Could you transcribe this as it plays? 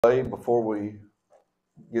Before we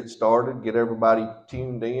get started, get everybody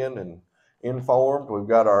tuned in and informed. We've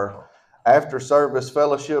got our after service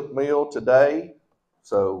fellowship meal today,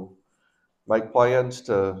 so make plans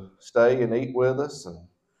to stay and eat with us and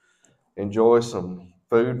enjoy some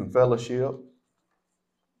food and fellowship.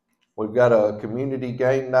 We've got a community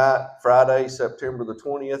game night Friday, September the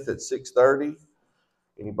 20th at 6:30.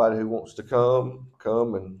 Anybody who wants to come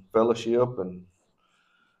and fellowship and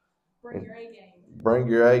bring your A game. Bring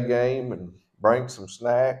your A game and bring some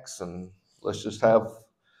snacks, and let's just have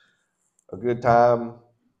a good time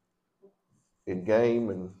in game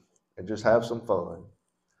and just have some fun.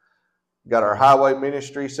 Got our highway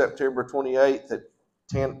ministry September 28th at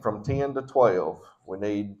 10 from 10 to 12. We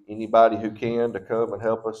need anybody who can to come and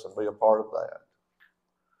help us and be a part of that.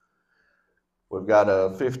 We've got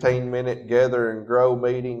a 15-minute gather and grow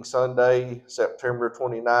meeting Sunday, September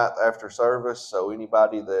 29th after service. So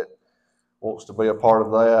anybody that wants to be a part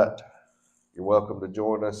of that, you're welcome to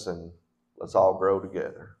join us and let's all grow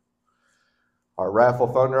together. Our raffle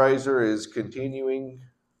fundraiser is continuing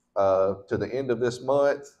to the end of this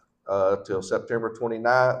month till September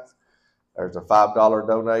 29th. There's a $5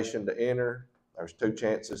 donation to enter. There's 2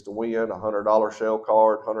 chances to win, a $100 shell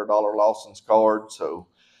card, $100 Lawson's card. So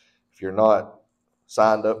if you're not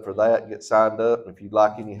signed up for that, get signed up. If you'd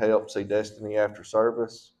like any help, see Destiny after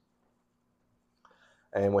service.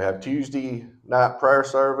 And we have Tuesday night prayer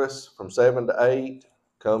service from 7 to 8.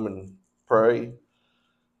 Come and pray.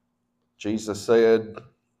 Jesus said,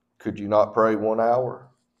 could you not pray 1 hour?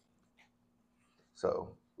 So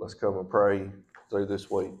let's come and pray through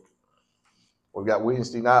this week. We've got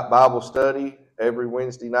Wednesday night Bible study every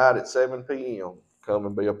Wednesday night at 7 p.m. Come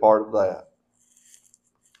and be a part of that.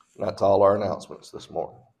 And that's all our announcements this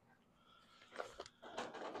morning.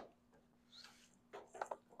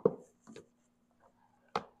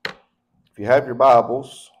 If you have your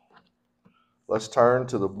Bibles, let's turn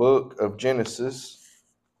to the book of Genesis.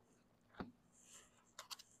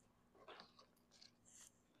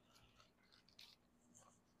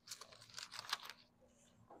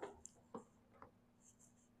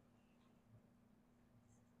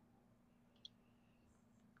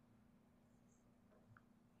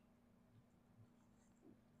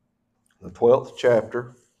 The 12th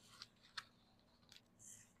chapter.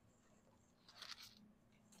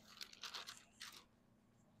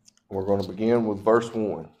 We're going to begin with verse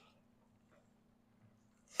 1.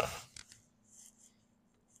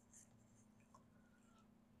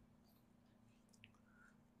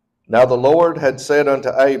 Now the Lord had said unto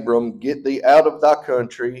Abram, get thee out of thy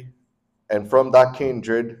country, and from thy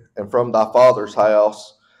kindred, and from thy father's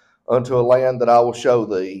house, unto a land that I will show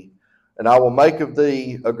thee. And I will make of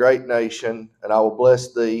thee a great nation, and I will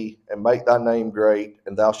bless thee, and make thy name great,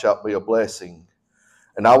 and thou shalt be a blessing.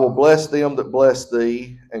 And I will bless them that bless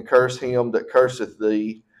thee, and curse him that curseth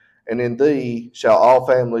thee, and in thee shall all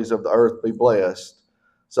families of the earth be blessed.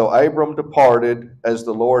 So Abram departed, as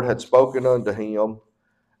the Lord had spoken unto him,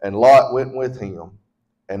 and Lot went with him.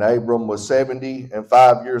 And Abram was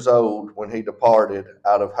 75 years old when he departed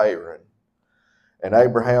out of Haran. And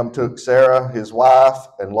Abraham took Sarah his wife,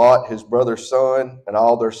 and Lot his brother's son, and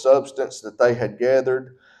all their substance that they had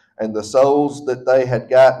gathered, and the souls that they had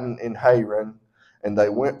gotten in Haran, and they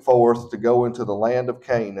went forth to go into the land of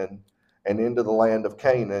Canaan, and into the land of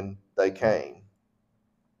Canaan they came.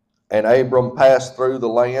 And Abram passed through the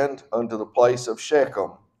land unto the place of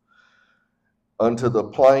Shechem, unto the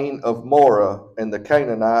plain of Moreh, and the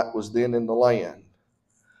Canaanite was then in the land.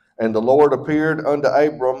 And the Lord appeared unto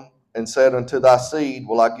Abram, and said, unto thy seed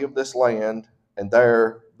will I give this land. And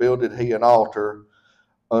there builded he an altar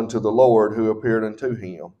unto the Lord who appeared unto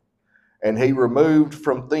him. And he removed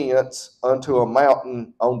from thence unto a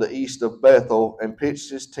mountain on the east of Bethel, and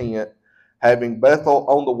pitched his tent, having Bethel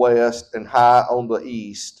on the west and Hai on the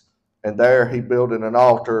east. And there he builded an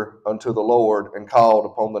altar unto the Lord, and called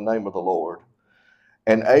upon the name of the Lord.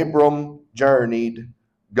 And Abram journeyed,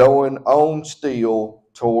 going on still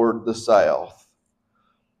toward the south.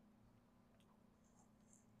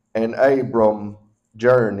 And Abram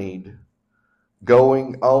journeyed,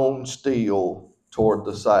 going on still toward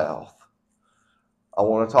the south. I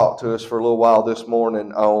want to talk to us for a little while this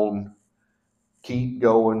morning on keep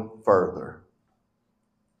going further.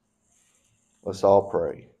 Let's all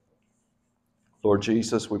pray. Lord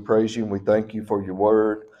Jesus, we praise you and we thank you for your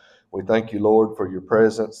word. We thank you, Lord, for your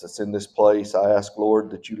presence that's in this place. I ask, Lord,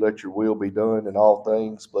 that you let your will be done in all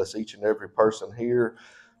things. Bless each and every person here.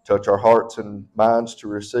 Touch our hearts and minds to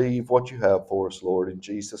receive what you have for us, Lord, in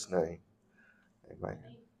Jesus' name. Amen.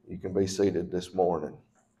 You can be seated this morning.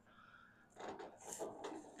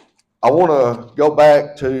 I want to go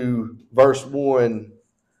back to verse 1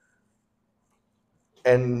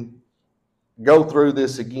 and go through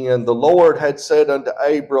this again. The Lord had said unto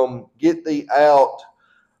Abram, Get thee out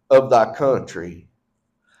of thy country,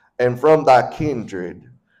 and from thy kindred,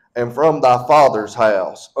 and from thy father's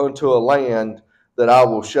house, unto a land that I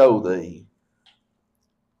will show thee.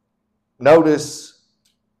 Notice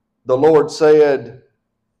the Lord said,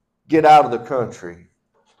 Get out of the country.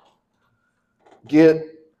 Get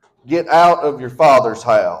out of your father's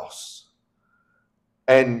house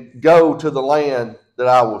and go to the land that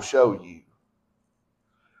I will show you.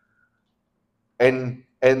 And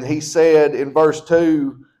he said in verse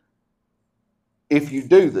 2, if you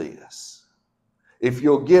do this, if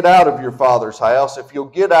you'll get out of your father's house, if you'll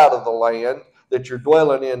get out of the land that you're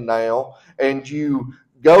dwelling in now, and you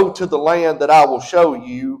go to the land that I will show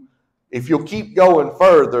you, if you'll keep going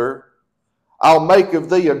further, I'll make of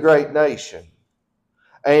thee a great nation.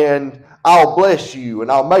 And I'll bless you,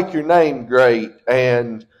 and I'll make your name great,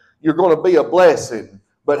 and you're going to be a blessing.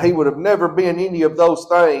 But he would have never been any of those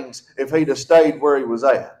things if he'd have stayed where he was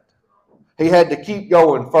at. He had to keep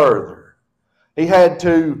going further. He had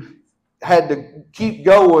to keep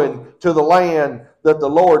going to the land that the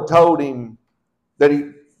Lord told him that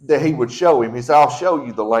he would show him. He said, I'll show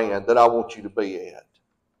you the land that I want you to be at.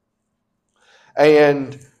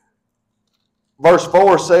 And verse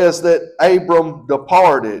 4 says that Abram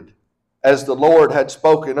departed as the Lord had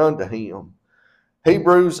spoken unto him.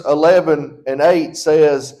 Hebrews 11:8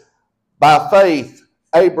 says, by faith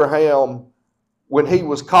Abraham, when he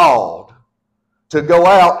was called to go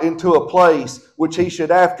out into a place which he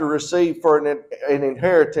should after receive for an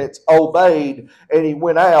inheritance, obeyed, and he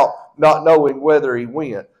went out not knowing whither he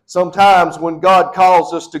went. Sometimes when God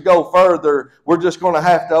calls us to go further, we're just going to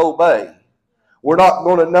have to obey. We're not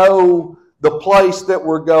going to know the place that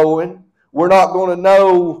we're going. We're not going to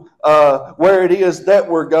know where it is that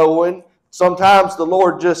we're going. Sometimes the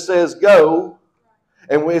Lord just says go,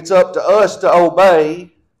 and it's up to us to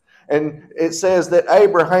obey. And it says that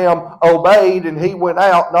Abraham obeyed and he went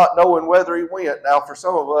out not knowing whether he went. Now for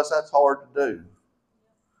some of us that's hard to do.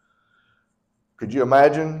 Could you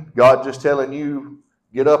imagine God just telling you,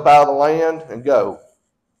 get up out of the land and go?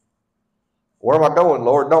 Where am I going,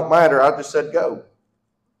 Lord? Don't matter. I just said go.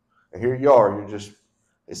 And here you are.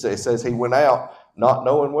 It says he went out not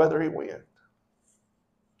knowing whether he went.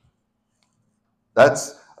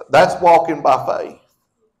 That's walking by faith.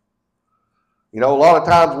 You know, a lot of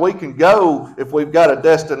times we can go if we've got a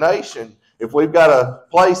destination, if we've got a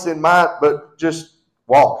place in mind, but just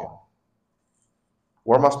walking.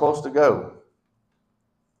 Where am I supposed to go?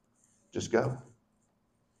 Just go.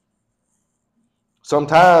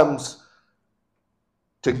 Sometimes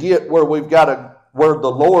to get where where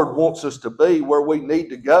the Lord wants us to be, where we need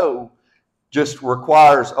to go, just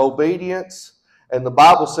requires obedience. And the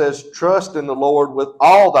Bible says, trust in the Lord with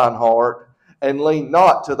all thine heart and lean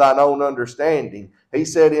not to thine own understanding. He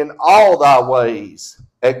said, in all thy ways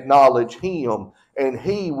acknowledge him, and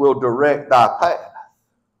he will direct thy path.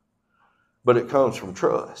 But it comes from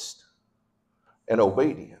trust and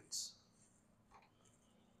obedience.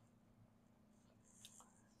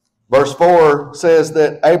 Verse 4 says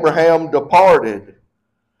that Abraham departed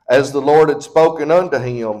as the Lord had spoken unto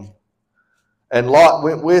him, and Lot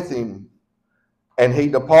went with him, and he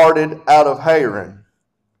departed out of Haran.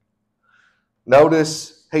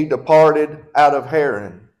 Notice he departed out of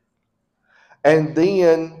Haran. And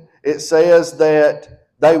then it says that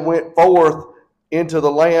they went forth into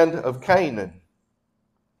the land of Canaan.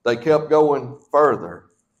 They kept going further.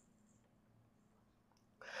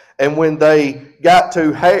 And when they got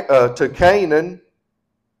to Canaan,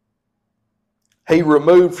 he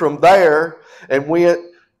removed from there and went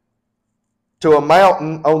to a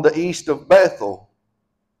mountain on the east of Bethel.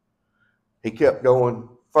 He kept going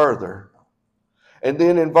further. And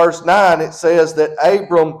then in verse 9 it says that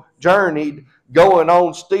Abram journeyed going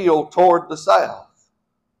on still toward the south.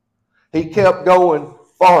 He kept going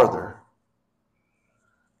farther.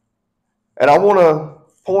 And I want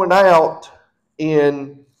to point out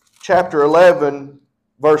in chapter 11,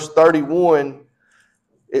 verse 31,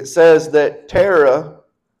 it says that Terah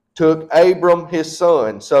took Abram his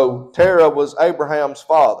son. So Terah was Abraham's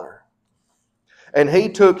father. And he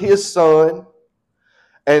took his son,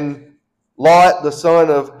 and Lot, the son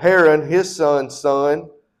of Haran, his son's son,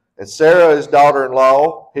 and Sarah, his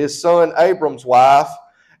daughter-in-law, his son Abram's wife,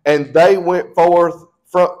 and they went forth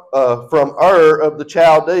from Ur of the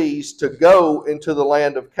Chaldees to go into the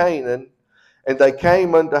land of Canaan, and they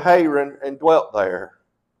came unto Haran and dwelt there.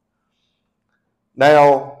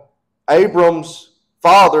 Now, Abram's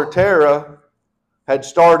father, Terah, had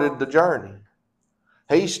started the journey.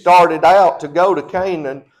 He started out to go to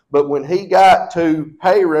Canaan, But when he got to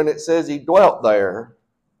Haran, it says he dwelt there.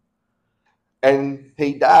 And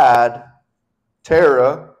he died.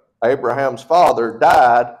 Terah, Abraham's father,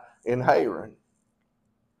 died in Haran.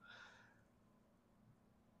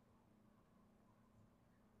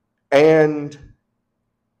 And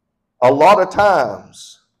a lot of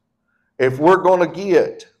times, if we're going to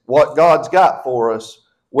get what God's got for us,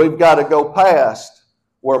 we've got to go past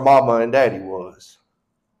where Mama and Daddy was.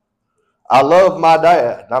 I love my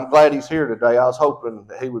dad. I'm glad he's here today. I was hoping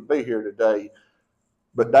that he would be here today.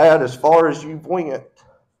 But Dad, as far as you've went,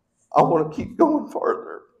 I want to keep going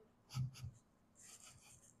further.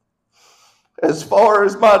 As far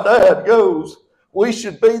as my dad goes, we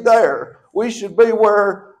should be there. We should be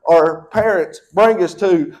where our parents bring us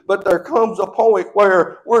to. But there comes a point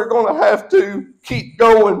where we're going to have to keep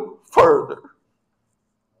going further.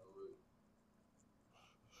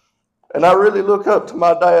 And I really look up to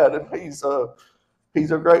my dad, and he's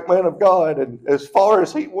a great man of God. And as far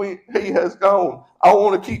as he has gone, I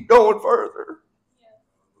want to keep going further.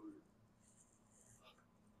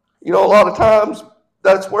 You know, a lot of times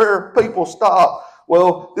that's where people stop.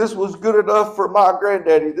 Well, this was good enough for my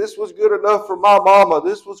granddaddy. This was good enough for my mama.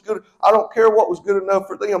 This was good. I don't care what was good enough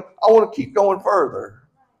for them. I want to keep going further.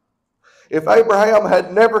 If Abraham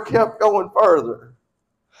had never kept going further,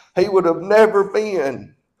 he would have never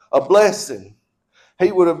been a blessing.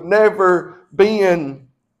 He would have never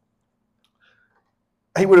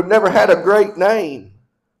had a great name.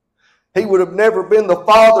 He would have never been the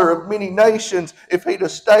father of many nations if he'd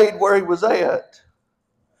have stayed where he was at.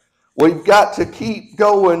 We've got to keep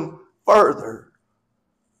going further.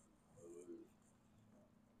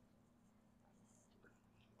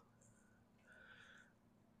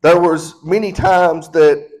 There was many times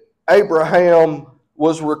that Abraham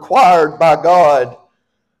was required by God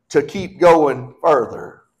to keep going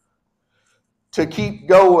further, to keep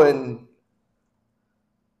going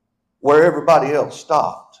where everybody else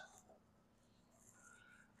stopped.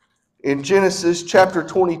 In Genesis chapter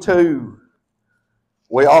 22,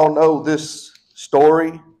 we all know this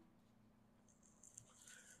story.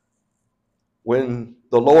 When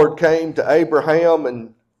the Lord came to Abraham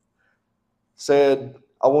and said,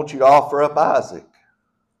 I want you to offer up Isaac.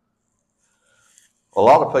 A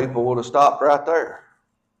lot of people would have stopped right there.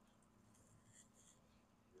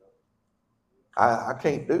 I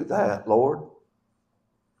can't do that, Lord.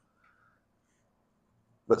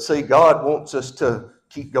 But see, God wants us to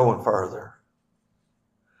keep going further.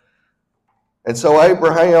 And so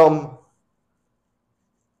Abraham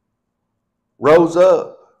rose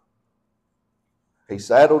up. He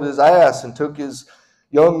saddled his ass and took his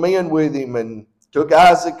young men with him and took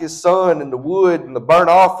Isaac his son and the wood and the burnt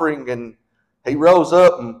offering, and he rose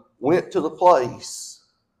up and went to the place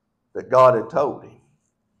that God had told him.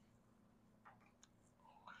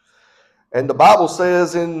 And the Bible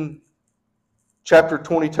says in chapter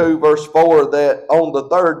 22, verse 4, that on the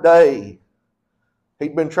third day,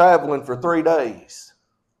 he'd been traveling for 3 days,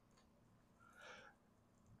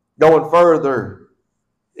 going further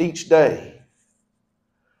each day,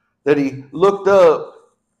 that he looked up,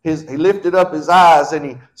 he lifted up his eyes and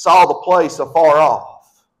he saw the place afar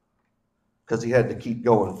off, because he had to keep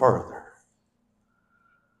going further.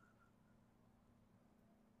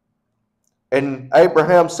 And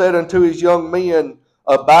Abraham said unto his young men,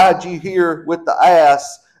 Abide ye here with the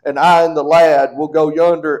ass, and I and the lad will go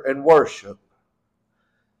yonder and worship.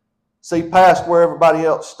 See, past where everybody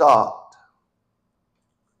else stopped,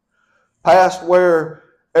 past where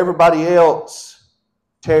everybody else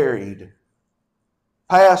tarried,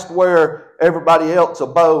 past where everybody else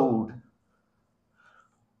abode,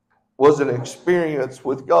 was an experience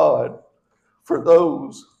with God for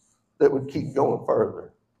those that would keep going further.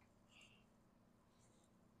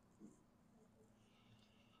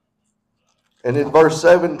 And in verse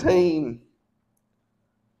 17,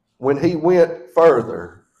 when he went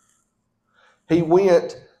further, he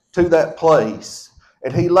went to that place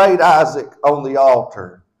and he laid Isaac on the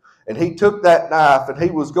altar, and he took that knife and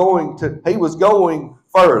he was going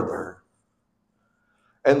further.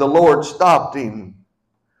 And the Lord stopped him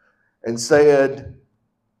and said,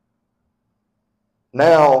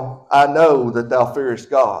 Now I know that thou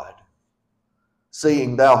fearest God,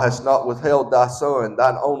 seeing thou hast not withheld thy son,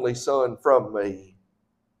 thine only son, from me.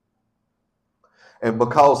 And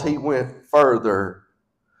because he went further,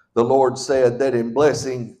 the Lord said that in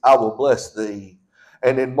blessing I will bless thee,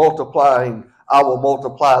 and in multiplying I will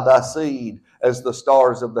multiply thy seed as the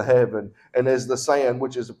stars of the heaven, and as the sand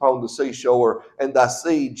which is upon the seashore. And thy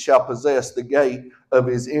seed shall possess the gate of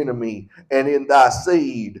his enemy, and in thy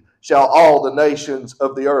seed shall all the nations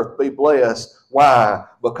of the earth be blessed, Why?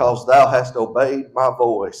 Because thou hast obeyed my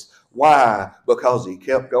voice. Why? Because he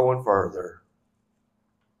kept going further.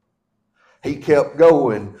 He kept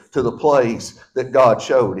going to the place that God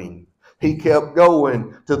showed him. He kept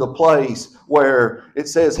going to the place where it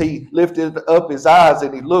says he lifted up his eyes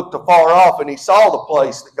and he looked afar off and he saw the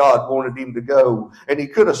place that God wanted him to go. And he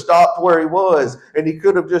could have stopped where he was and he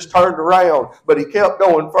could have just turned around, but he kept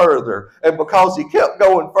going further. And because he kept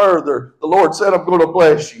going further, the Lord said, I'm going to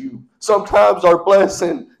bless you. Sometimes our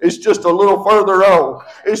blessing is just a little further on.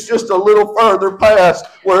 It's just a little further past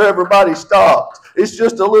where everybody stopped. It's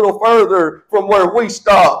just a little further from where we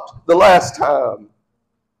stopped the last time.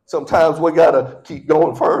 Sometimes we got to keep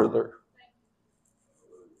going further.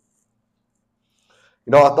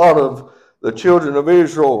 You know, I thought of the children of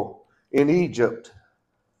Israel in Egypt.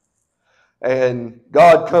 And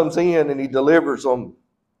God comes in and he delivers them,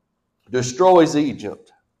 destroys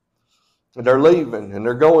Egypt. And they're leaving and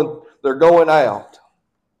they're going out.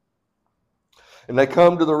 And they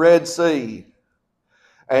come to the Red Sea.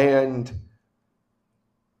 And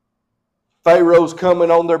Pharaoh's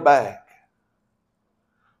coming on their back.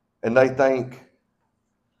 And they think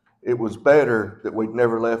it was better that we'd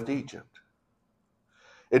never left Egypt.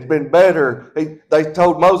 It'd been better. They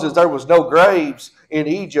told Moses there was no graves in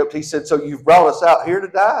Egypt. He said, so you've brought us out here to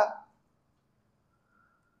die?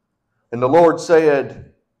 And the Lord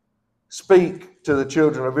said, speak to the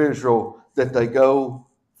children of Israel that they go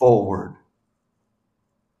forward.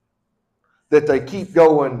 That they keep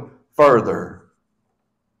going further.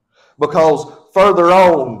 Because further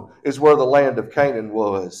on is where the land of Canaan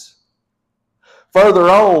was. Further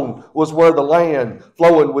on was where the land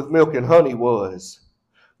flowing with milk and honey was.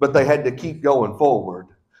 But they had to keep going forward.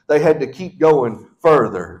 They had to keep going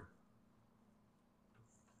further.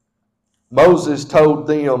 Moses told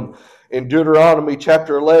them in Deuteronomy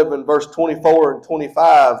chapter 11, verse 24 and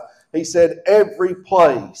 25, he said, every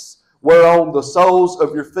place whereon the soles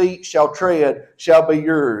of your feet shall tread shall be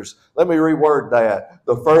yours. Let me reword that.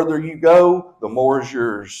 The further you go, the more is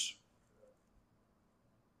yours.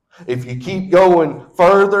 If you keep going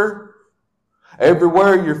further,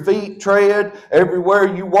 everywhere your feet tread,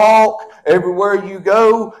 everywhere you walk, everywhere you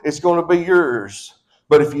go, it's going to be yours.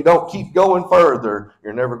 But if you don't keep going further,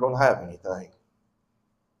 you're never going to have anything.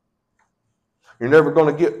 You're never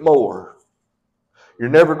going to get more. You're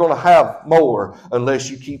never going to have more unless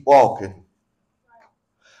you keep walking.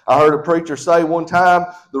 I heard a preacher say one time,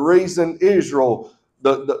 the reason Israel,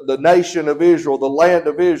 the nation of Israel, the land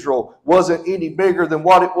of Israel, wasn't any bigger than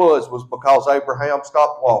what it was because Abraham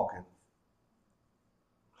stopped walking.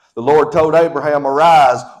 The Lord told Abraham,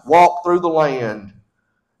 arise, walk through the land.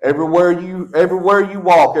 Everywhere you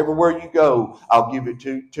walk, everywhere you go, I'll give it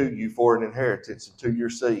to you for an inheritance and to your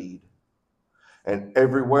seed. And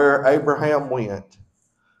everywhere Abraham went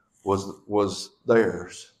was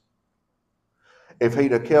theirs. If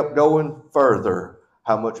he'd have kept going further,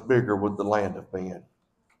 how much bigger would the land have been?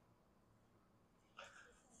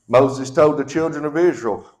 Moses told the children of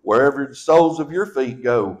Israel, wherever the soles of your feet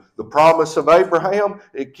go, the promise of Abraham,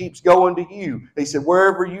 it keeps going to you. He said,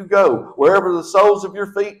 wherever you go, wherever the soles of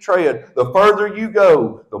your feet tread, the further you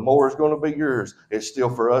go, the more is going to be yours. It's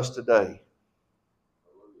still for us today.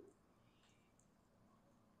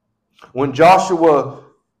 When Joshua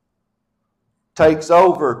takes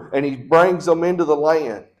over and he brings them into the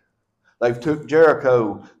land, they've took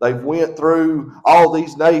Jericho, they've went through all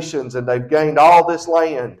these nations and they've gained all this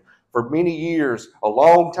land for many years, a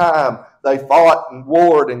long time. They fought and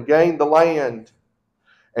warred and gained the land.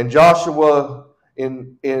 And Joshua,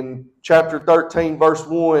 in chapter 13, verse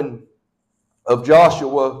 1 of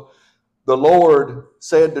Joshua, the Lord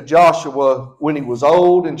said to Joshua, when he was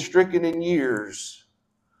old and stricken in years,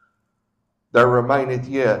 there remaineth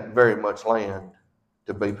yet very much land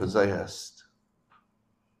to be possessed.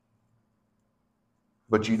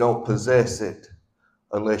 But you don't possess it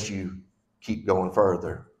unless you keep going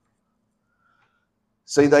further.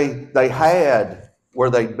 See, they had where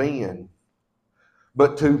they'd been,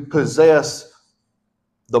 but to possess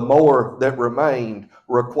the more that remained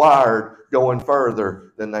required going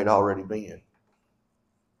further than they'd already been.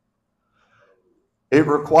 It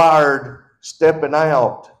required stepping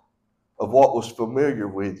out of what was familiar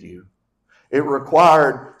with you. It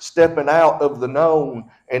required stepping out of the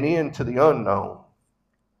known and into the unknown.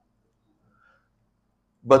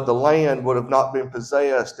 But the land would have not been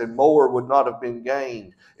possessed and more would not have been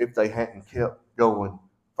gained if they hadn't kept going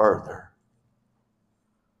further.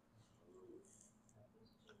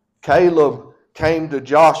 Caleb came to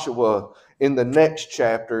Joshua in the next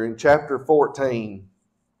chapter, in chapter 14.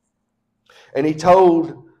 And he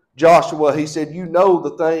told Joshua, he said, you know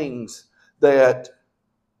the things that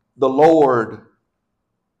the Lord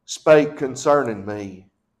spake concerning me.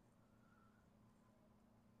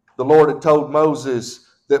 The Lord had told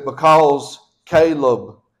Moses that because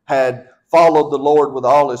Caleb had followed the Lord with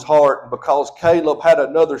all his heart, and because Caleb had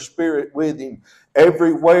another spirit with him,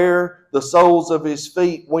 everywhere the soles of his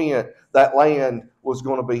feet went, that land was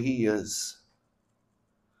going to be his.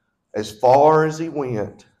 As far as he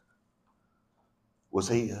went was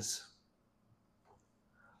his.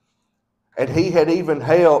 And he had even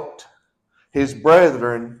helped his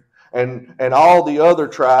brethren and all the other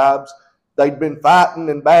tribes. They'd been fighting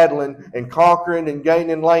and battling and conquering and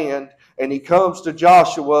gaining land. And he comes to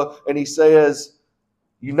Joshua and he says,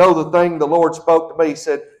 you know the thing the Lord spoke to me? He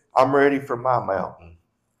said, I'm ready for my mountain.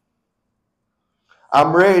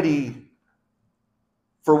 I'm ready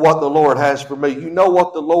for what the Lord has for me. You know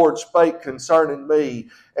what the Lord spake concerning me.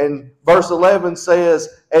 And verse 11 says,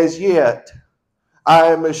 as yet I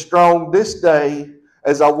am as strong this day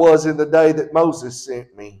as I was in the day that Moses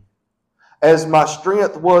sent me. As my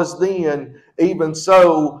strength was then, even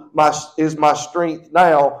so is my strength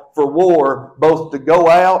now for war, both to go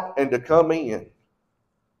out and to come in.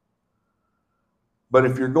 But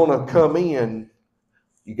if you're going to come in,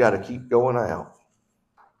 you got to keep going out.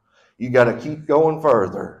 You got to keep going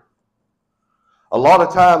further. A lot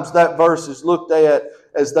of times that verse is looked at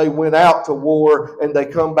as they went out to war and they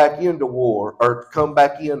come back into war or come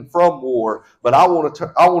back in from war. But I want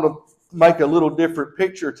to make a little different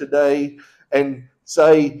picture today and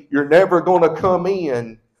say you're never going to come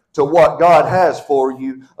in to what God has for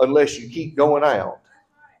you unless you keep going out,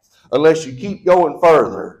 unless you keep going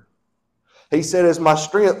further. He said, as my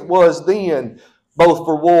strength was then, both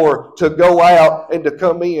for war, to go out and to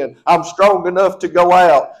come in. I'm strong enough to go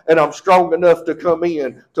out, and I'm strong enough to come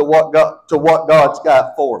in to what God's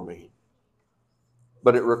got for me.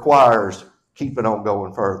 But it requires keeping on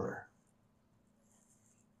going further.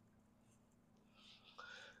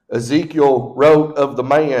 Ezekiel wrote of the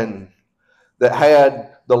man that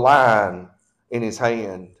had the line in his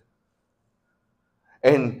hand.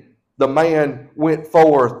 And the man went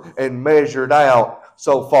forth and measured out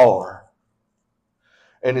so far.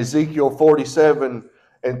 In Ezekiel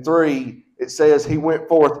 47:3, it says he went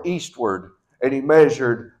forth eastward and he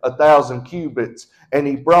measured 1,000 cubits and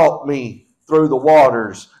he brought me through the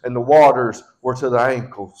waters, and the waters were to the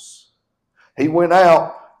ankles. He went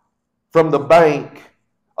out from the bank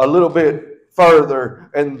a little bit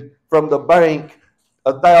further, and from the bank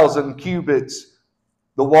 1,000 cubits,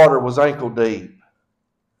 the water was ankle deep.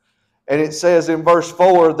 And it says in verse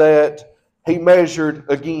 4 that he measured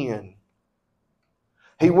again.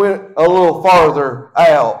 He went a little farther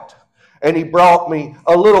out, and he brought me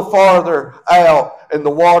a little farther out, and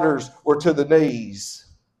the waters were to the knees.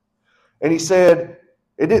 And he said,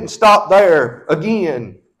 it didn't stop there.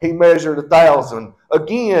 Again, he measured 1,000.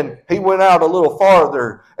 Again, he went out a little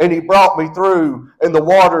farther, and he brought me through, and the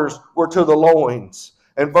waters were to the loins.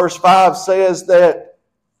 And verse 5 says that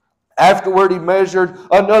afterward he measured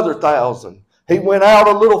another 1,000. He went out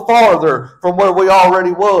a little farther from where we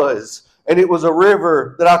already was. And it was a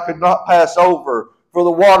river that I could not pass over, for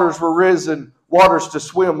the waters were risen, waters to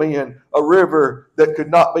swim in, a river that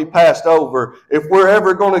could not be passed over. If we're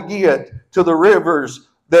ever going to get to the rivers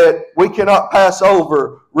that we cannot pass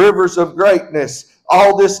over, rivers of greatness,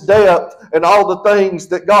 all this depth and all the things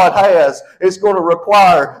that God has, it's going to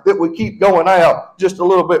require that we keep going out just a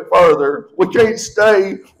little bit further. We can't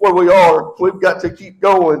stay where we are. We've got to keep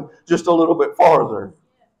going just a little bit farther.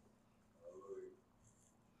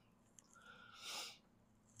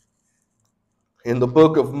 In the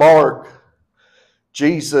book of Mark,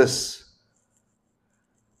 Jesus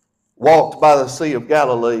walked by the Sea of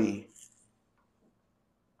Galilee,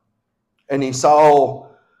 and he saw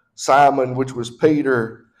Simon, which was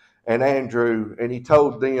Peter, and Andrew, and he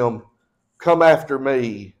told them, come after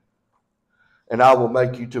me, and I will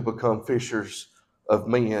make you to become fishers of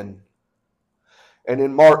men. And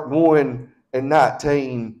in Mark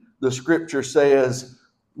 1:19, the scripture says,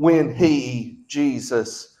 when he,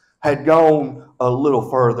 Jesus, had gone a little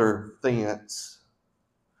further thence.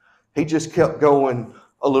 He just kept going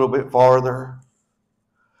a little bit farther.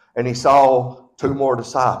 And he saw two more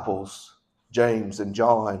disciples, James and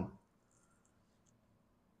John.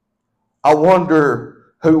 I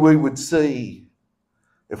wonder who we would see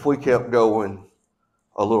if we kept going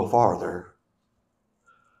a little farther.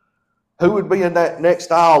 Who would be in that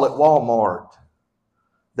next aisle at Walmart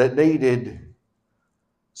that needed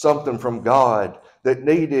something from God, that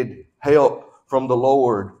needed help from the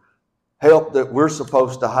Lord, help that we're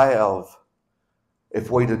supposed to have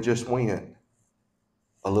if we'd have just went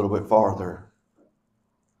a little bit farther?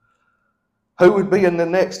 Who would be in the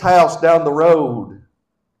next house down the road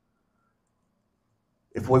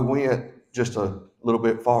if we went just a little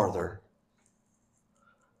bit farther?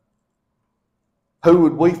 Who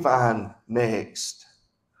would we find next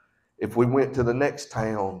if we went to the next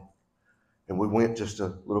town and we went just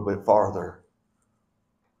a little bit farther?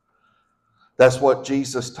 That's what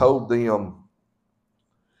Jesus told them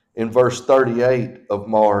in verse 38 of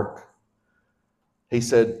Mark. He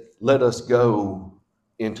said, let us go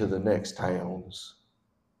into the next towns.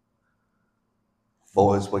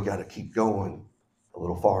 Boys, we got to keep going a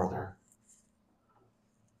little farther.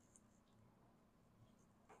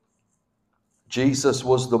 Jesus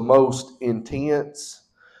was the most intense,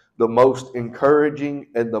 the most encouraging,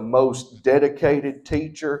 and the most dedicated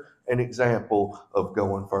teacher and example of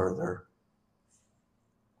going further.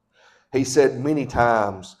 He said many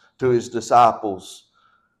times to his disciples,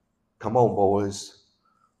 come on, boys,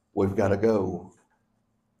 we've got to go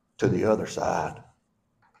to the other side.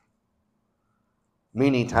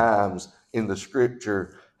 Many times in the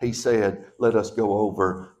scripture, he said, let us go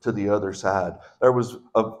over to the other side.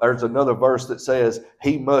 There's another verse that says,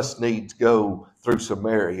 he must needs go through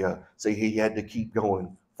Samaria. See, he had to keep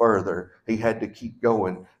going further. He had to keep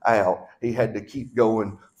going out. He had to keep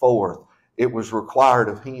going forth. It was required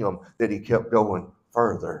of him that he kept going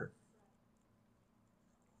further.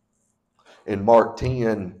 In Mark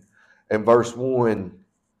 10 and verse 1,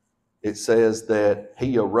 it says that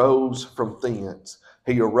he arose from thence.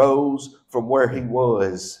 He arose from where he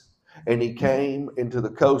was, and he came into the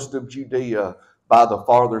coast of Judea by the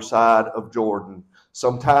farther side of Jordan.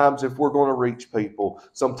 Sometimes if we're going to reach people,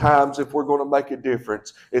 sometimes if we're going to make a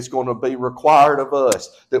difference, it's going to be required of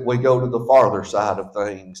us that we go to the farther side of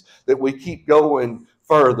things, that we keep going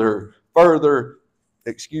further,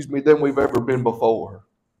 than we've ever been before.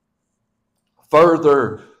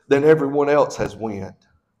 Further than everyone else has went.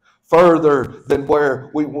 Further than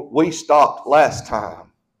where we stopped last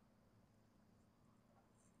time.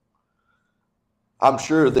 I'm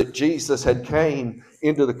sure that Jesus had came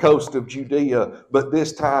into the coast of Judea, but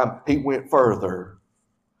this time he went further.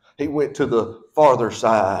 He went to the farther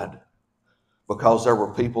side because there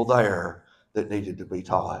were people there that needed to be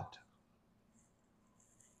taught.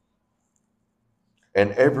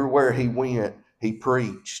 And everywhere he went, he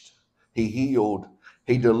preached, he healed,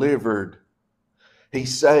 he delivered, he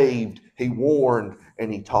saved, he warned,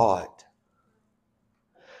 and he taught.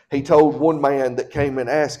 He told one man that came and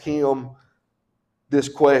asked him this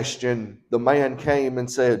question. The man came and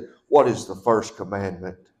said, what is the first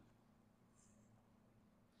commandment?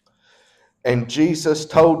 And Jesus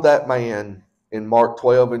told that man in Mark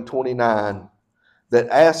 12 and 29 that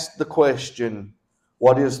asked the question,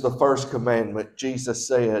 what is the first commandment? Jesus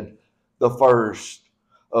said, the first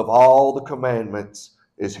of all the commandments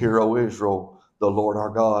is, hear, O Israel, the Lord our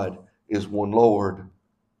God is one Lord.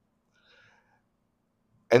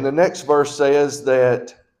 And the next verse says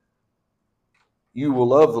that you will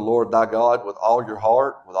love the Lord thy God with all your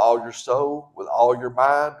heart, with all your soul, with all your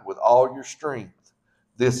mind, with all your strength.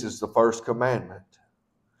 This is the first commandment.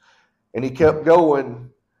 And he kept going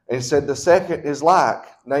and said the second is like,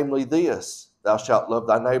 namely this, thou shalt love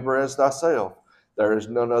thy neighbor as thyself. There is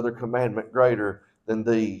none other commandment greater than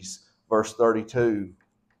these. Verse 32.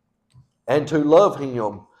 And to love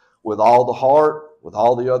him with all the heart, with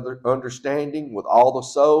all the other understanding, with all the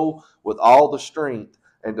soul, with all the strength,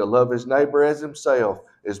 and to love his neighbor as himself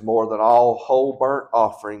is more than all whole burnt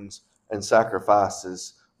offerings and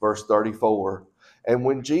sacrifices. Verse 34. And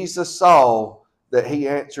when Jesus saw that he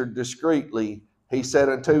answered discreetly, he said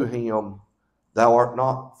unto him, thou art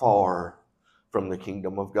not far from the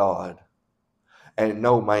kingdom of God. And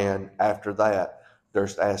no man after that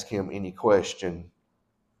durst ask him any question.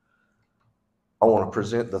 I want to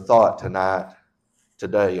present the thought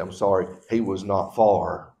today, he was not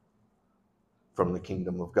far from the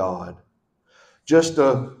kingdom of God. Just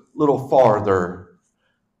a little farther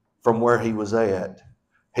from where he was at,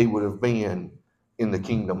 he would have been in the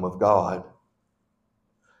kingdom of God.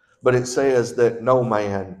 But it says that no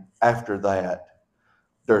man after that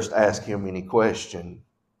durst ask him any question.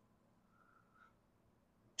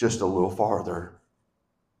 Just a little farther.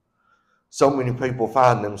 So many people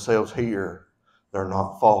find themselves here. They're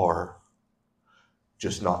not far,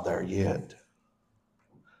 just not there yet.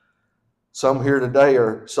 Some here today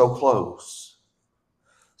are so close.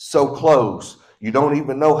 So close. You don't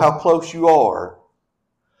even know how close you are.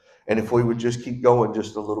 And if we would just keep going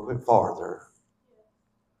just a little bit farther.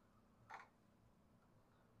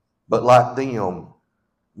 But like them,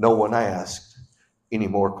 no one asked any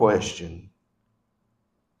more question.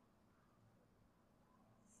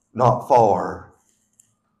 Not far,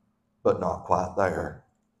 but not quite there.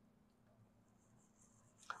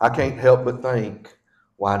 I can't help but think,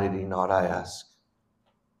 why did he not ask?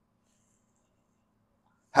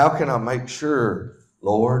 How can I make sure,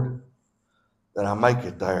 Lord, that I make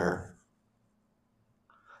it there?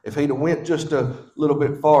 If he'd have went just a little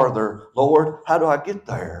bit farther, Lord, how do I get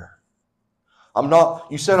there?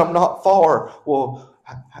 You said I'm not far. Well,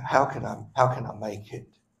 how can I make it?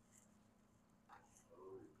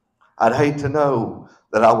 I'd hate to know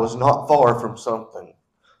that I was not far from something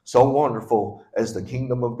so wonderful as the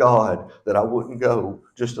kingdom of God that I wouldn't go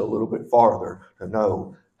just a little bit farther to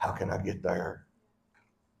know how can I get there.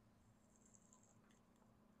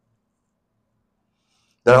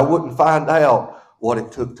 That I wouldn't find out what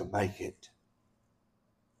it took to make it.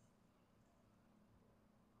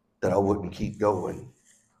 That I wouldn't keep going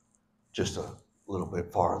just a little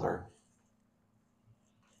bit farther.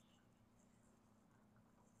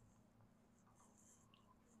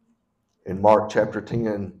 In Mark chapter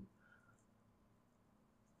 10,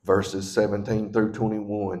 verses 17 through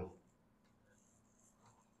 21,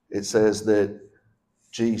 it says that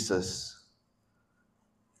Jesus,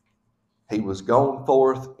 he was gone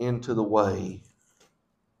forth into the way.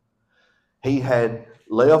 He had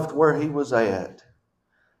left where he was at,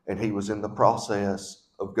 and he was in the process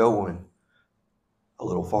of going a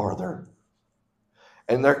little farther.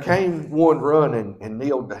 And there came one running and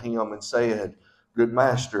kneeled to him and said, Good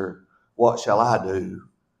master, what shall I do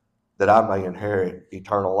that I may inherit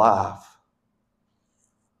eternal life?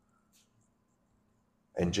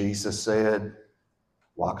 And Jesus said,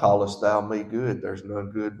 Why callest thou me good? There's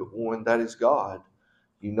none good but one, that is God.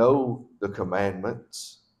 You know the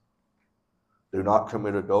commandments. Do not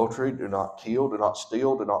commit adultery, do not kill, do not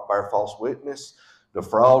steal, do not bear false witness,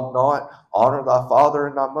 defraud not, honor thy father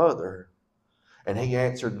and thy mother. And he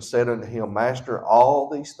answered and said unto him, Master, all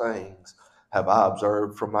these things have I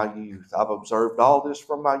observed from my youth. I've observed all this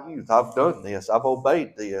from my youth. I've done this. I've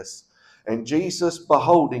obeyed this. And Jesus,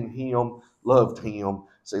 beholding him, loved him.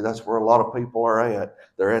 See, that's where a lot of people are at.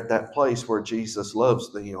 They're at that place where Jesus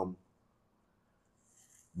loves them.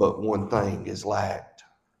 But one thing is lacked.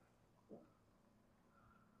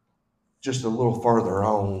 Just a little further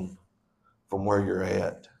on from where you're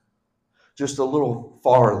at. Just a little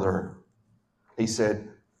farther. He said,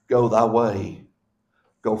 Go thy way.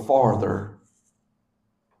 Go farther.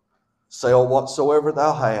 Sell whatsoever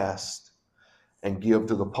thou hast, and give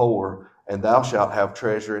to the poor, and thou shalt have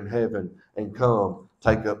treasure in heaven. And come,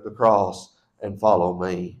 take up the cross, and follow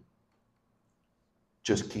me.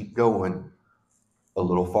 Just keep going a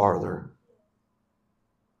little farther.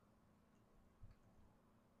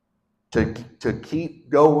 To keep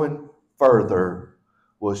going further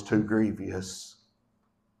was too grievous.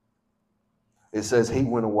 It says he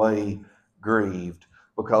went away grieved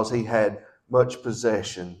because he had much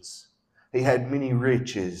possessions. He had many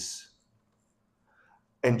riches.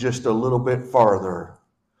 And just a little bit farther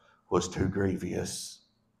was too grievous.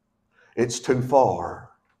 It's too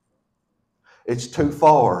far. It's too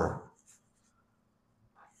far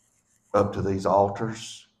up to these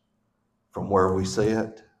altars from where we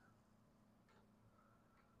sit.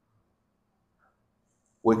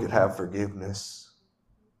 We could have forgiveness.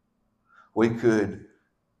 We could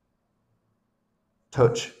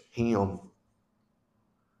touch him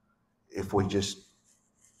if we just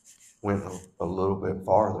went a little bit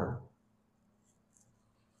farther.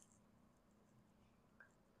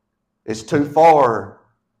 It's too far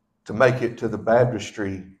to make it to the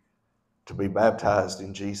baptistry to be baptized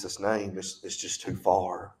in Jesus' name. It's just too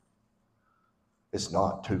far. It's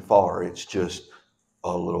not too far. It's just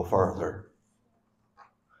a little further.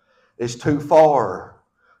 It's too far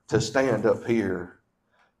to stand up here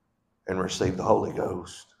and receive the Holy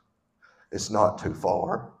Ghost. It's not too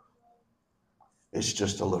far. It's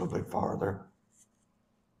just a little bit farther.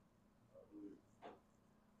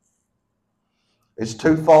 It's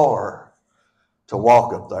too far to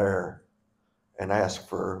walk up there and ask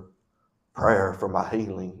for prayer for my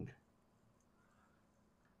healing.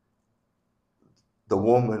 The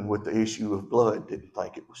woman with the issue of blood didn't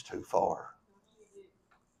think it was too far.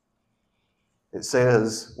 It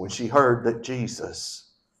says when she heard that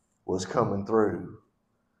Jesus was coming through,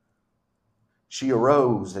 she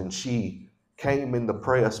arose and she came in the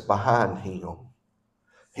press behind him.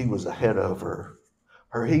 He was ahead of her.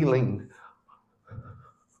 Her healing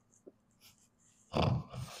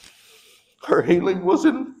was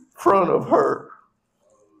in front of her.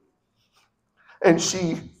 And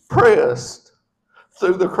she pressed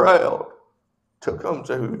through the crowd to come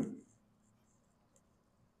to him.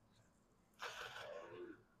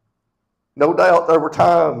 No doubt there were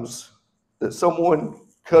times that someone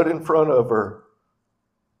cut in front of her.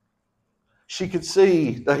 She could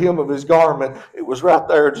see the hem of his garment. It was right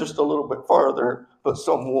there just a little bit farther, but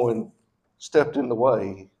someone stepped in the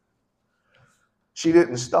way. She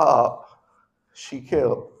didn't stop. She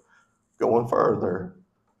kept going further.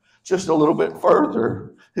 Just a little bit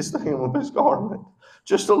further is the hem of his garment.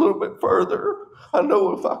 Just a little bit further. I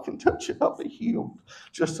know if I can touch it, I'll be healed.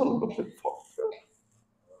 Just a little bit farther.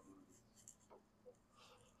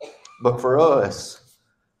 But for us,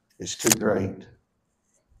 it's too great.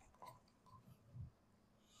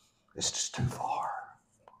 It's just too far.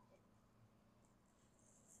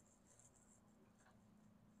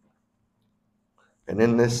 And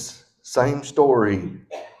in this same story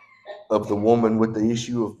of the woman with the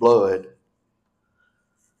issue of blood,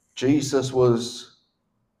 Jesus was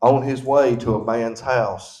on his way to a man's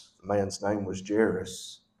house. The man's name was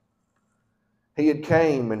Jairus. He had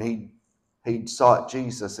came and he'd sought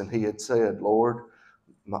Jesus and he had said, Lord,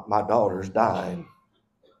 my daughter's dying.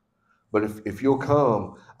 But if you'll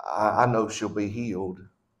come, I know she'll be healed.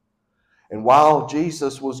 And while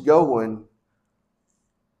Jesus was going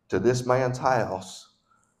to this man's house,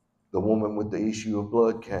 the woman with the issue of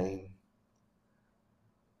blood came.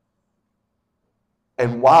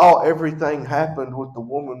 And while everything happened with the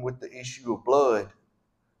woman with the issue of blood,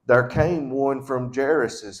 there came one from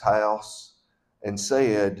Jairus' house and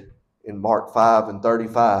said in Mark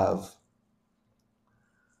 5:35,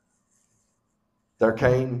 there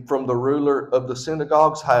came from the ruler of the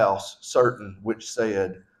synagogue's house certain which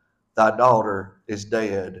said, thy daughter is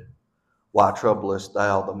dead. Why troublest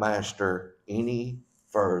thou the master any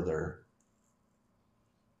further?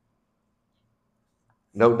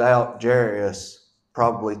 No doubt Jairus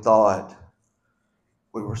probably thought,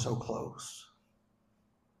 we were so close.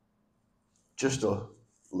 Just a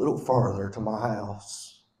little farther to my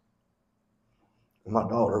house, and my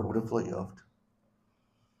daughter would have lived.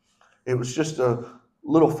 It was just a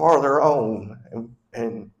little farther on,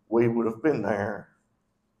 and we would have been there.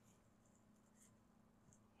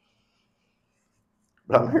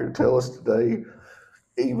 But I'm here to tell us today,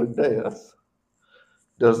 even death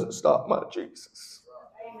doesn't stop my Jesus.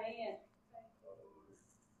 Amen.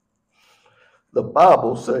 The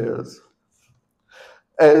Bible says,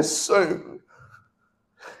 as soon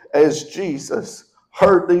as Jesus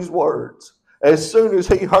heard these words, as soon as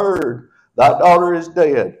he heard, thy daughter is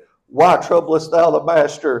dead, why troublest thou the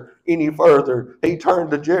master any further? He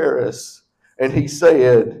turned to Jairus and he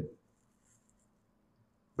said,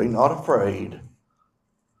 be not afraid,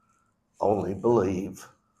 only believe.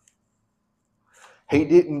 He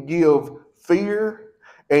didn't give fear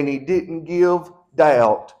and he didn't give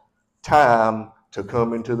doubt time to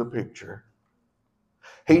come into the picture.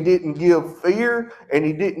 He didn't give fear and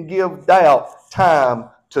he didn't give doubt time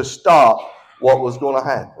to stop what was going to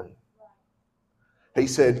happen. He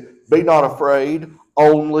said, be not afraid,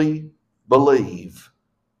 only believe.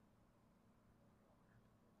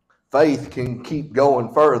 Faith can keep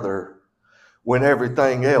going further when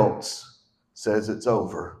everything else says it's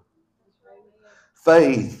over.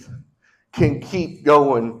 Faith can keep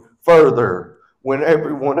going further when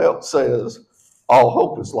everyone else says all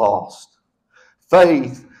hope is lost.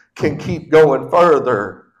 Faith can keep going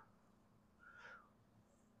further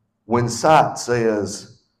when sight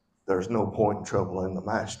says there's no point in troubling the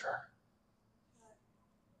master.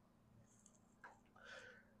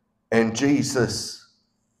 And Jesus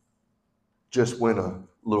just went a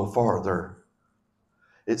little farther.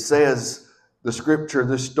 It says, the scripture,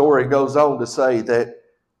 this story goes on to say that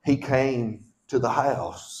he came to the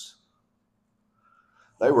house.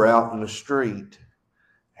 They were out in the street.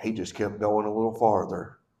 He just kept going a little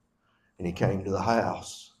farther. And he came to the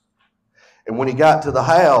house. And when he got to the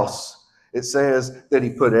house, it says that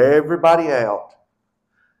he put everybody out.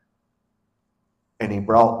 And he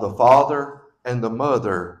brought the father and the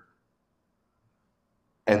mother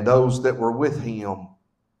and those that were with him.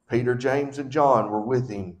 Peter, James, and John were with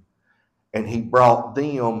him. And he brought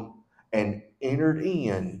them and entered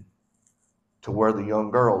in to where the young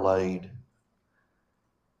girl laid.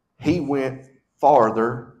 He went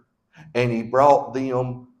farther and he brought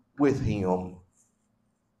them with him.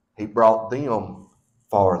 He brought them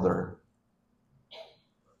farther.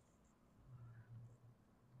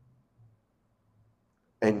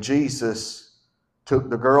 And Jesus took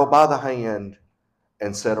the girl by the hand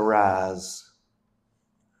and said, arise.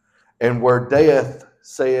 And where death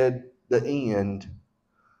said the end,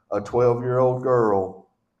 a 12-year-old girl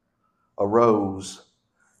arose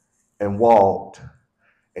and walked.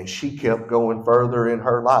 And she kept going further in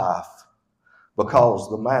her life because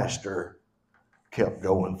the master kept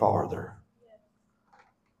going farther.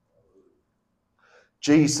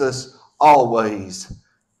 Jesus always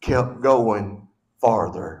kept going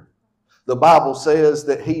farther. The Bible says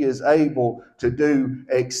that he is able to do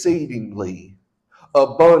exceedingly,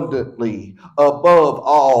 abundantly above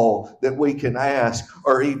all that we can ask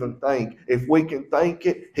or even think. If we can think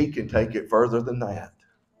it, He can take it further than that.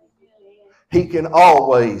 He can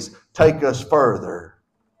always take us further.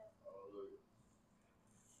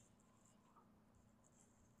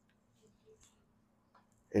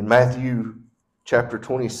 In Matthew chapter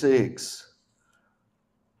 26,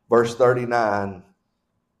 verse 39,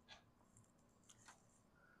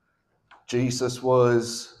 Jesus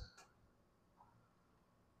was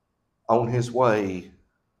on his way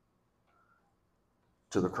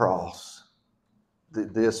to the cross.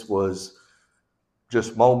 This was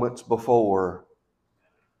just moments before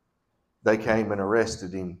they came and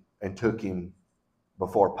arrested him and took him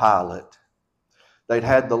before Pilate. They'd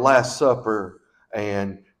had the Last Supper,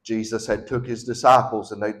 and Jesus had took his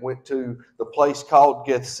disciples, and they went to the place called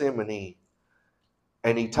Gethsemane,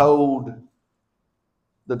 and he told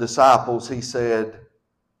the disciples, he said,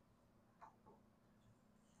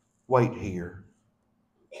 wait here.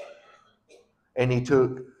 And he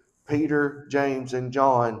took Peter, James, and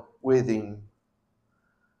John with him,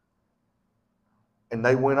 and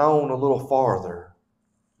they went on a little farther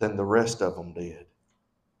than the rest of them did.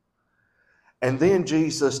 And then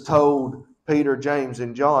Jesus told Peter, James,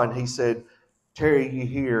 and John, he said, tarry ye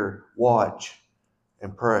here, watch,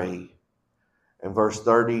 and pray. And verse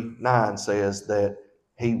 39 says that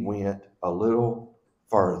he went a little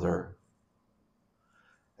further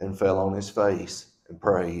and fell on his face and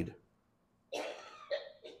prayed.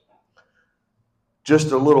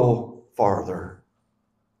 Just a little farther.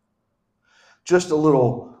 Just a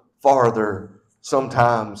little farther,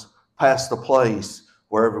 sometimes past the place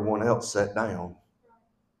where everyone else sat down.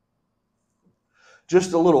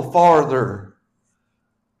 Just a little farther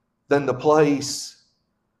than the place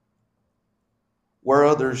where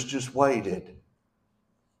others just waited.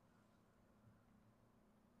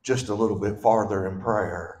 Just a little bit farther in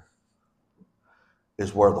prayer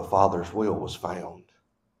is where the Father's will was found.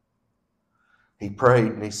 He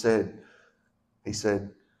prayed and he said,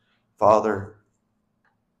 Father,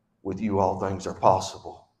 with you all things are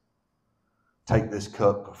possible. Take this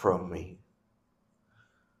cup from me.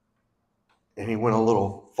 And he went a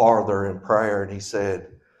little farther in prayer and he said,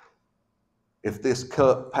 if this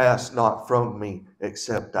cup pass not from me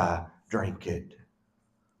except I drink it.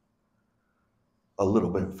 A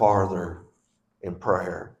little bit farther in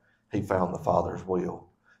prayer, he found the Father's will.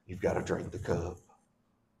 You've got to drink the cup.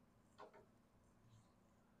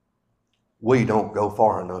 We don't go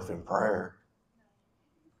far enough in prayer.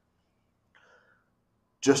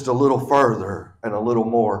 Just a little further and a little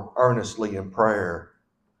more earnestly in prayer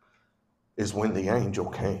is when the angel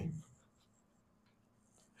came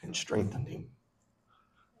and strengthened him.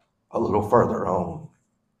 A little further on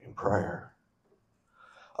in prayer.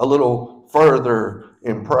 A little further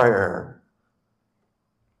in prayer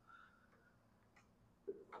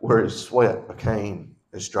where his sweat became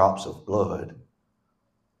as drops of blood.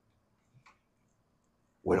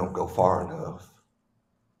 We don't go far enough.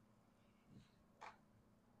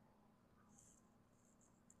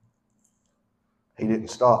 He didn't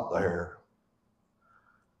stop there.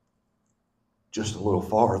 Just a little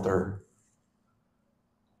farther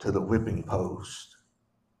to the whipping post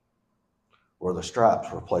where the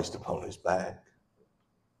stripes were placed upon his back.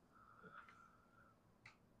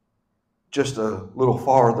 Just a little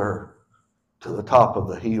farther to the top of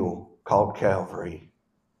the hill called Calvary.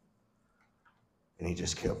 And he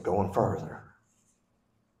just kept going further.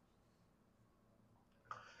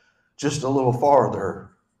 Just a little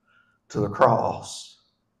farther to the cross,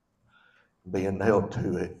 being nailed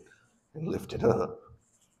to it and lifted up.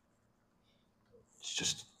 It's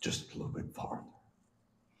just a little bit farther.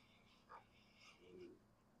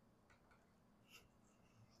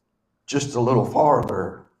 Just a little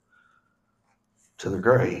farther to the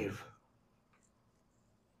grave.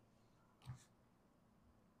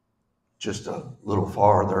 Just a little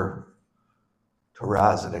farther to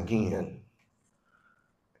rising again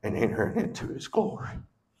and entering into his glory.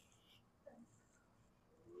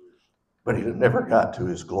 But he never got to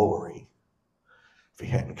his glory if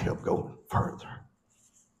he hadn't kept going further.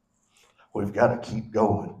 We've got to keep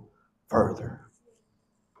going further.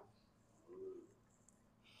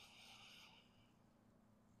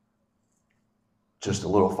 Just a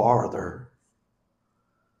little farther.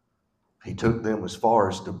 He took them as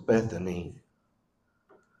far as to Bethany,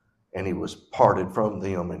 and he was parted from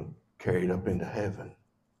them and carried up into heaven.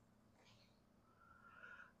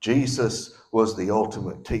 Jesus was the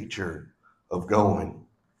ultimate teacher of going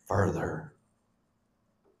further.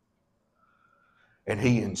 And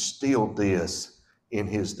he instilled this in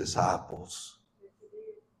his disciples.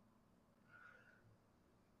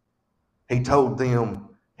 He told them,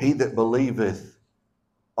 he that believeth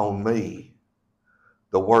on me,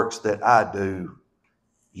 the works that I do,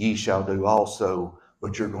 ye shall do also,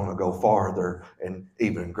 but you're going to go farther, and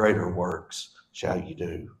even greater works shall you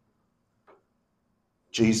do.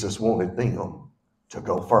 Jesus wanted them to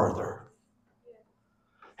go further.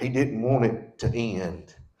 He didn't want it to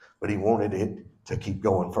end, but he wanted it to keep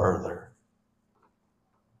going further.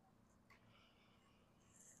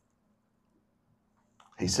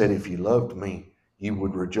 He said, if you loved me, you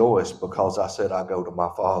would rejoice because I said I go to my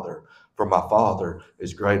Father, for my Father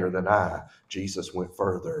is greater than I. Jesus went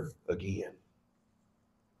further again.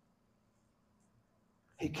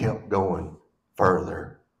 He kept going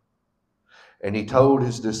further. And he told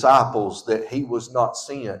his disciples that he was not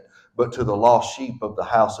sent but to the lost sheep of the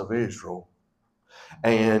house of Israel.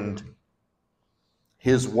 And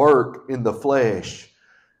his work in the flesh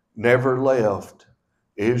never left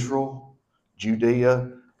Israel,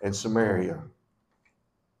 Judea, and Samaria.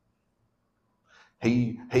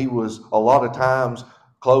 He was a lot of times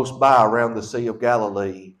close by around the Sea of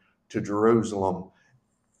Galilee to Jerusalem.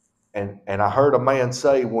 And I heard a man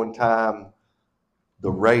say one time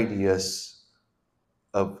the radius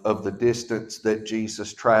of the distance that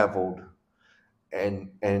Jesus traveled,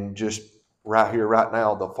 and just right here, right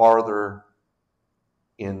now, the farther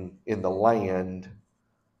in the land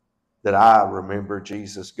that I remember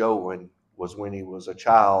Jesus going was when he was a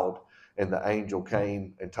child, and the angel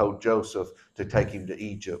came and told Joseph to take him to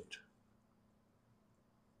Egypt.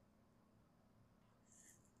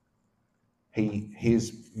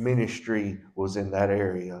 His ministry was in that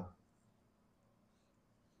area.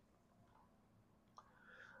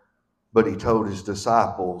 But he told his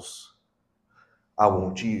disciples, I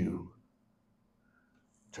want you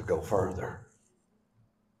to go further.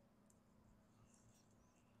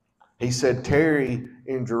 He said, tarry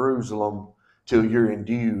in Jerusalem till you're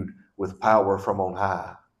endued with power from on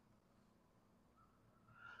high.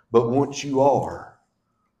 But once you are,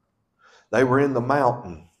 they were in the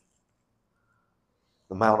Mount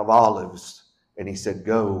of Olives, and he said,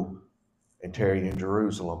 go and tarry in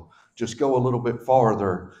Jerusalem. Just go a little bit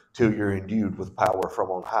farther till you're endued with power from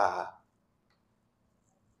on high.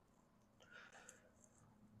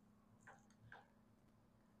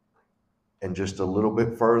 And just a little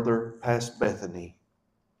bit further past Bethany,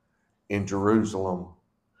 in Jerusalem,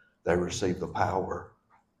 they received the power.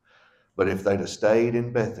 But if they'd have stayed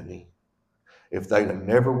in Bethany, if they'd have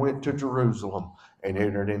never went to Jerusalem and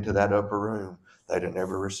entered into that upper room, they'd have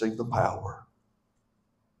never received the power.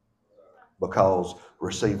 Because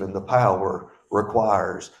receiving the power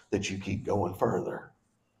requires that you keep going further.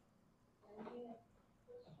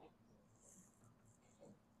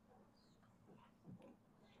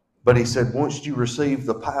 But he said, once you receive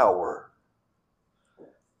the power,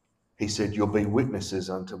 he said, you'll be witnesses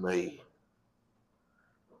unto me,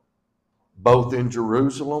 both in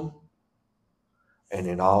Jerusalem and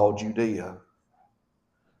in all Judea.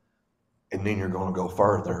 And then you're going to go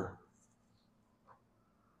further.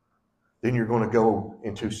 Then you're going to go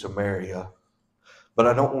into Samaria. But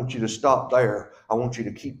I don't want you to stop there. I want you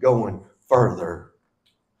to keep going further.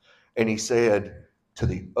 And he said, to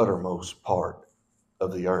the uttermost part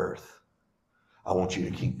of the earth. I want you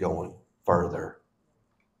to keep going further.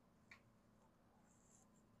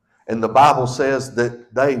 And the Bible says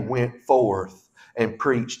that they went forth and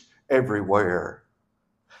preached everywhere.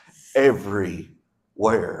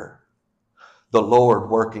 Everywhere. The Lord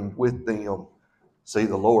working with them. See,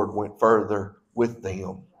 the Lord went further with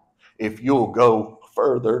them. If you'll go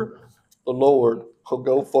further, the Lord will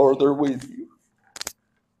go further with you.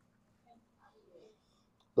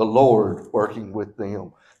 The Lord working with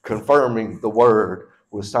them, confirming the word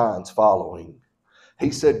with signs following. He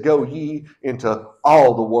said, go ye into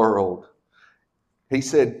all the world. He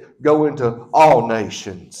said, go into all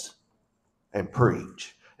nations and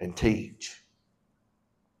preach and teach.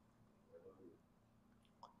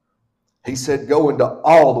 He said, go into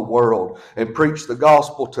all the world and preach the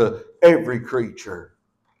gospel to every creature.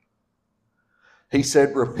 He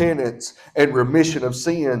said, repentance and remission of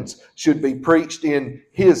sins should be preached in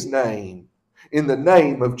his name, in the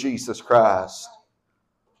name of Jesus Christ.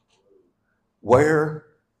 Where?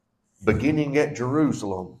 Beginning at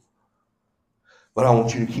Jerusalem. But I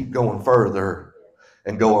want you to keep going further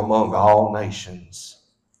and go among all nations.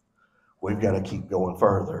 We've got to keep going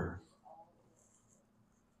further.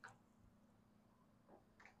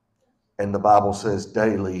 And the Bible says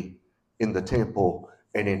daily in the temple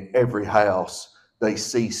and in every house they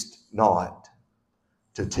ceased not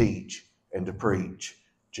to teach and to preach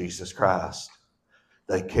Jesus Christ.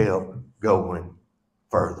 They kept going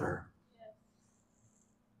further.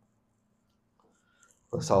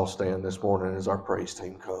 Let's all stand this morning as our praise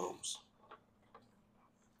team comes.